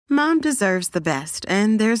Mom deserves the best,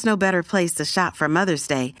 and there's no better place to shop for Mother's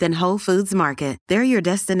Day than Whole Foods Market. They're your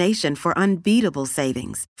destination for unbeatable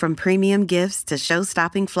savings, from premium gifts to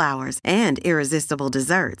show-stopping flowers and irresistible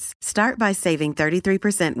desserts. Start by saving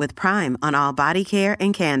 33% with Prime on all body care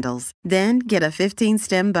and candles. Then get a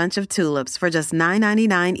 15-stem bunch of tulips for just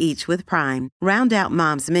 $9.99 each with Prime. Round out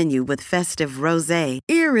Mom's menu with festive rosé,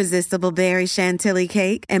 irresistible berry chantilly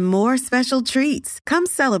cake, and more special treats. Come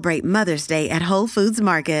celebrate Mother's Day at Whole Foods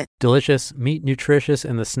Market. Delicious, meat nutritious,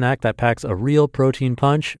 and the snack that packs a real protein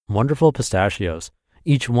punch, Wonderful Pistachios.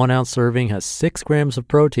 Each 1-ounce serving has 6 grams of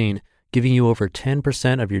protein, giving you over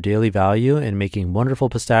 10% of your daily value and making Wonderful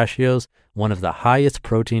Pistachios one of the highest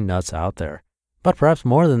protein nuts out there. But perhaps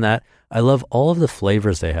more than that, I love all of the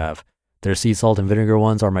flavors they have. Their sea salt and vinegar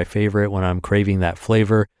ones are my favorite when I'm craving that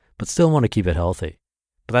flavor, but still want to keep it healthy.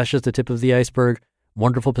 But that's just the tip of the iceberg.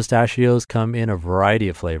 Wonderful Pistachios come in a variety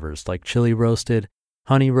of flavors like chili roasted,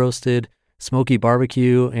 honey roasted, smoky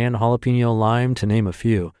barbecue, and jalapeno lime, to name a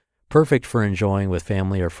few. Perfect for enjoying with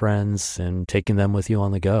family or friends and taking them with you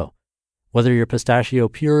on the go. Whether you're a pistachio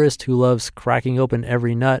purist who loves cracking open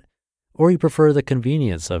every nut, or you prefer the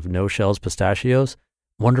convenience of no-shells pistachios,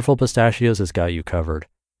 Wonderful Pistachios has got you covered.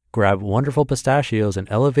 Grab Wonderful Pistachios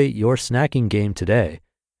and elevate your snacking game today.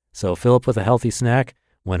 So fill up with a healthy snack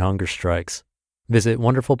when hunger strikes. Visit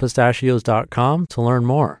wonderfulpistachios.com to learn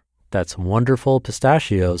more. That's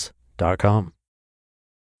wonderfulpistachios.com.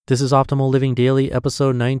 This is Optimal Living Daily,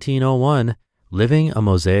 episode 1901, Living a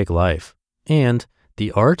Mosaic Life, and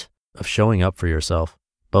The Art of Showing Up for Yourself,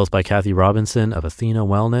 both by Kathy Robinson of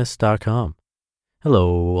AthenaWellness.com.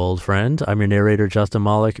 Hello, old friend. I'm your narrator, Justin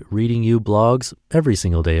Malik, reading you blogs every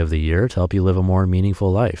single day of the year to help you live a more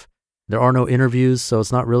meaningful life. There are no interviews, so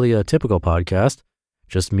it's not really a typical podcast,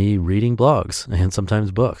 just me reading blogs and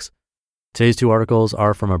sometimes books. Today's 2 articles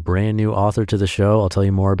are from a brand new author to the show. I'll tell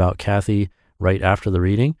you more about Kathy right after the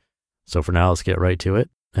reading. So for now, let's get right to it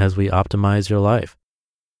as we optimize your life.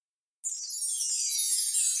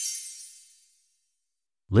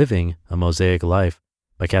 Living a Mosaic Life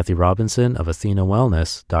by Kathy Robinson of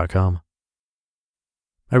AthenaWellness.com.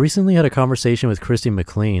 I recently had a conversation with Christy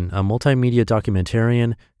McLean, a multimedia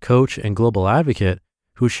documentarian, coach, and global advocate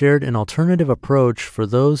who shared an alternative approach for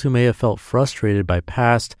those who may have felt frustrated by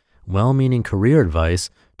past, well-meaning career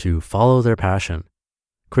advice to follow their passion.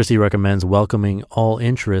 Christy recommends welcoming all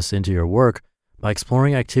interests into your work by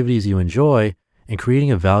exploring activities you enjoy and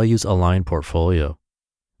creating a values-aligned portfolio.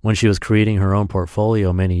 When she was creating her own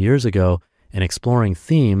portfolio many years ago and exploring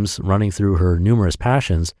themes running through her numerous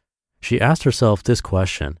passions, she asked herself this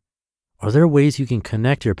question: are there ways you can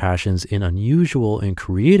connect your passions in unusual and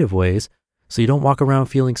creative ways so you don't walk around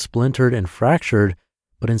feeling splintered and fractured,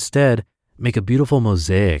 but instead make a beautiful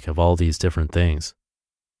mosaic of all these different things?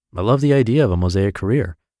 I love the idea of a mosaic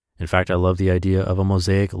career. In fact, I love the idea of a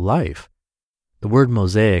mosaic life. The word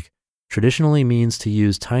mosaic traditionally means to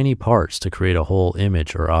use tiny parts to create a whole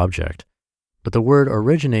image or object. But the word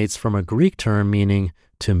originates from a Greek term meaning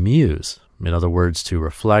to muse, in other words, to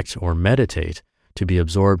reflect or meditate, to be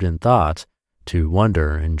absorbed in thought, to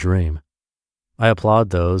wonder and dream. I applaud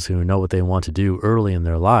those who know what they want to do early in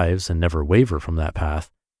their lives and never waver from that path.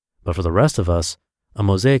 But for the rest of us, a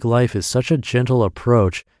mosaic life is such a gentle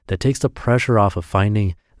approach that takes the pressure off of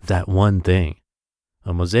finding that one thing.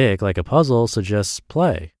 A mosaic, like a puzzle, suggests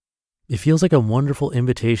play. It feels like a wonderful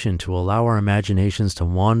invitation to allow our imaginations to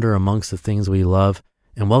wander amongst the things we love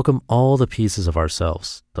and welcome all the pieces of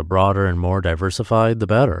ourselves. The broader and more diversified, the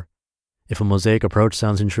better. If a mosaic approach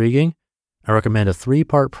sounds intriguing, I recommend a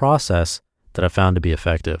 3-part process that I found to be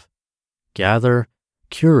effective. Gather,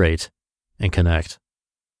 curate, and connect.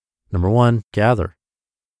 Number 1, gather.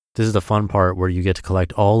 This is the fun part where you get to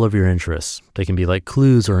collect all of your interests. They can be like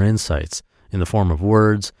clues or insights in the form of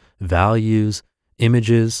words, values,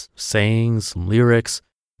 images, sayings, lyrics,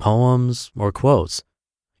 poems, or quotes.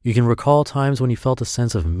 You can recall times when you felt a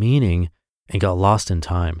sense of meaning and got lost in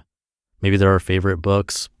time. Maybe there are favorite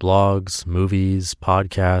books, blogs, movies,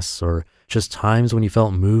 podcasts, or just times when you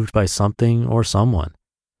felt moved by something or someone.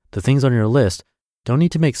 The things on your list don't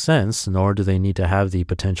need to make sense, nor do they need to have the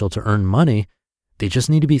potential to earn money. They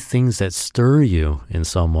just need to be things that stir you in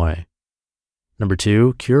some way. Number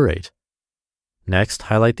 2, curate. Next,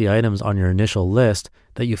 highlight the items on your initial list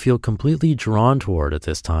that you feel completely drawn toward at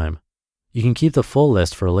this time. You can keep the full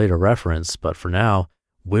list for later reference, but for now,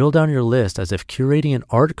 whittle down your list as if curating an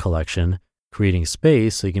art collection, creating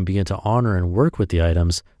space so you can begin to honor and work with the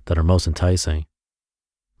items that are most enticing.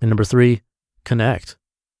 And number 3, connect.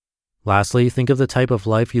 Lastly, think of the type of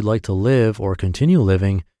life you'd like to live or continue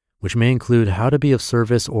living, which may include how to be of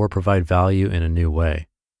service or provide value in a new way.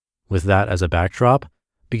 With that as a backdrop,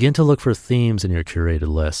 begin to look for themes in your curated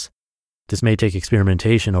list. This may take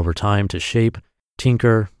experimentation over time to shape,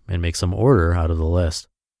 tinker, and make some order out of the list.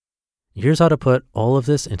 Here's how to put all of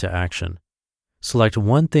this into action. Select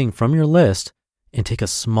one thing from your list and take a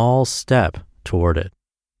small step toward it.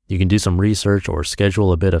 You can do some research or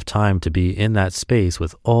schedule a bit of time to be in that space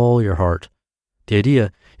with all your heart. The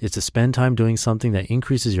idea is to spend time doing something that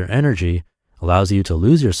increases your energy, allows you to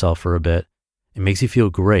lose yourself for a bit, and makes you feel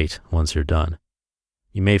great once you're done.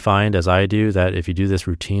 You may find, as I do, that if you do this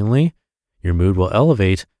routinely, your mood will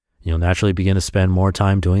elevate and you'll naturally begin to spend more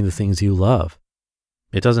time doing the things you love.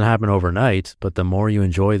 It doesn't happen overnight, but the more you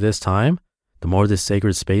enjoy this time, the more this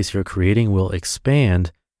sacred space you're creating will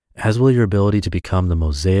expand, as will your ability to become the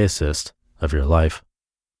mosaicist of your life.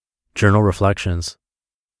 Journal reflections.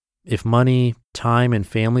 If money, time, and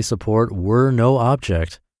family support were no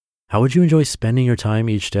object, how would you enjoy spending your time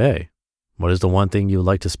each day? What is the one thing you would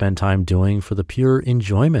like to spend time doing for the pure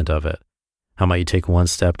enjoyment of it? How might you take one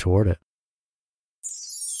step toward it?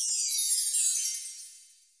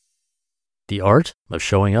 The Art of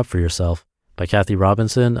Showing Up for Yourself by Kathy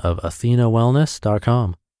Robinson of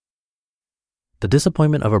AthenaWellness.com. The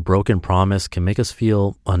disappointment of a broken promise can make us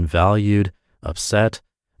feel unvalued, upset,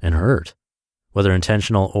 and hurt. Whether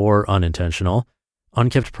intentional or unintentional,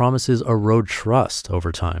 unkept promises erode trust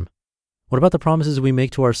over time. What about the promises we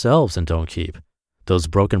make to ourselves and don't keep? Those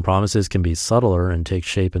broken promises can be subtler and take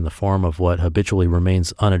shape in the form of what habitually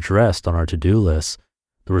remains unaddressed on our to-do lists.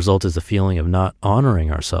 The result is the feeling of not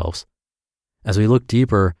honoring ourselves. As we look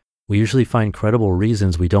deeper, we usually find credible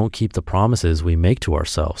reasons we don't keep the promises we make to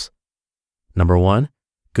ourselves. Number 1,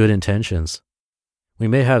 good intentions. We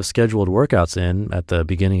may have scheduled workouts in at the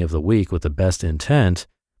beginning of the week with the best intent,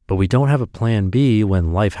 but we don't have a plan B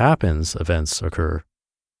when life happens, events occur.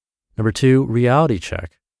 Number 2, reality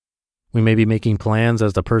check. We may be making plans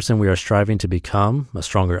as the person we are striving to become, a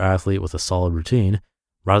stronger athlete with a solid routine,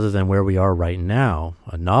 rather than where we are right now,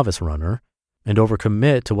 a novice runner, and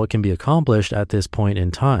overcommit to what can be accomplished at this point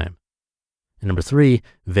in time. And number 3,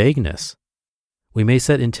 vagueness. We may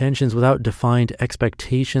set intentions without defined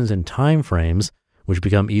expectations and timeframes, which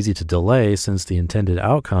become easy to delay since the intended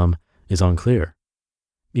outcome is unclear.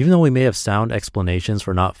 Even though we may have sound explanations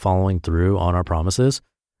for not following through on our promises,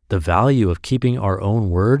 the value of keeping our own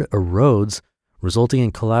word erodes, resulting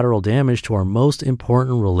in collateral damage to our most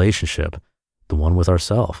important relationship, the one with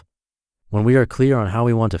ourselves. When we are clear on how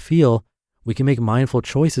we want to feel, we can make mindful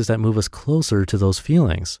choices that move us closer to those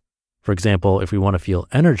feelings. For example, if we want to feel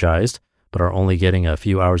energized, but are only getting a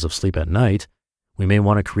few hours of sleep at night, we may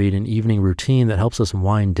want to create an evening routine that helps us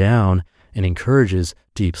wind down and encourages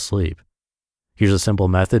deep sleep. Here's a simple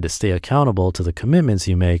method to stay accountable to the commitments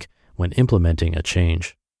you make when implementing a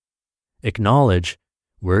change. Acknowledge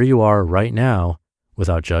where you are right now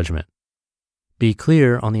without judgment. Be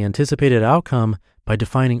clear on the anticipated outcome by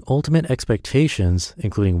defining ultimate expectations,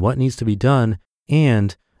 including what needs to be done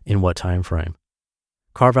and in what time frame.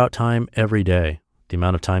 Carve out time every day. The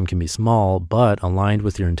amount of time can be small, but aligned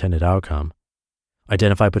with your intended outcome.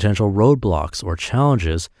 Identify potential roadblocks or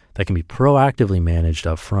challenges that can be proactively managed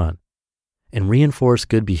up front. And reinforce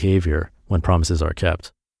good behavior when promises are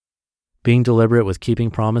kept. Being deliberate with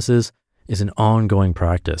keeping promises is an ongoing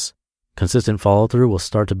practice. Consistent follow-through will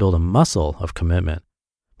start to build a muscle of commitment.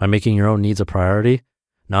 By making your own needs a priority,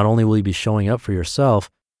 not only will you be showing up for yourself,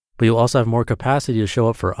 but you'll also have more capacity to show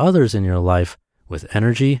up for others in your life with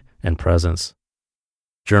energy and presence.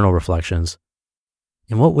 Journal reflections.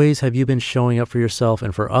 In what ways have you been showing up for yourself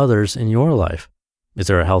and for others in your life? Is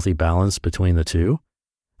there a healthy balance between the two?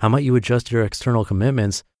 How might you adjust your external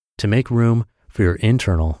commitments to make room for your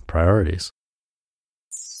internal priorities?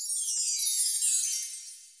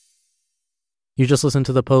 You just listened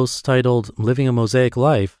to the posts titled Living a Mosaic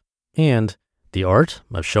Life and The Art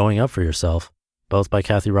of Showing Up for Yourself, both by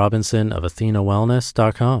Kathy Robinson of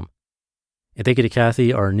AthenaWellness.com. And thank you to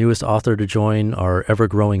Kathy, our newest author to join our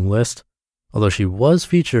ever-growing list, although she was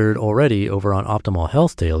featured already over on Optimal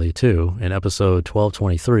Health Daily too. In episode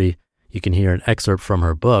 1223, you can hear an excerpt from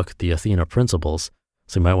her book, The Athena Principles,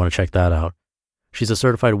 so you might want to check that out. She's a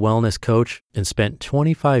certified wellness coach and spent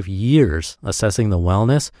 25 years assessing the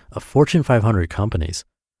wellness of Fortune 500 companies.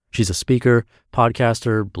 She's a speaker,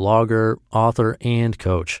 podcaster, blogger, author, and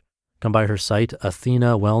coach. Come by her site,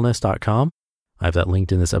 AthenaWellness.com. I have that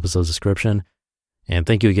linked in this episode's description. And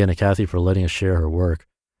thank you again to Kathy for letting us share her work.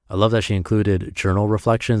 I love that she included journal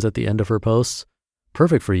reflections at the end of her posts.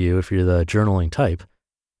 Perfect for you if you're the journaling type.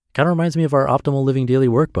 Kind of reminds me of our Optimal Living Daily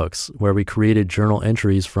workbooks, where we created journal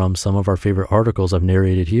entries from some of our favorite articles I've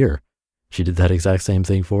narrated here. She did that exact same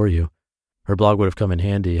thing for you. Her blog would have come in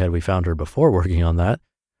handy had we found her before working on that,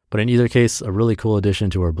 But in either case, a really cool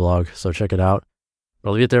addition to her blog, so check it out. But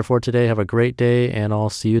I'll leave it there for today. Have a great day, and I'll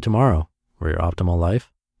see you tomorrow, where your optimal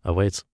life awaits.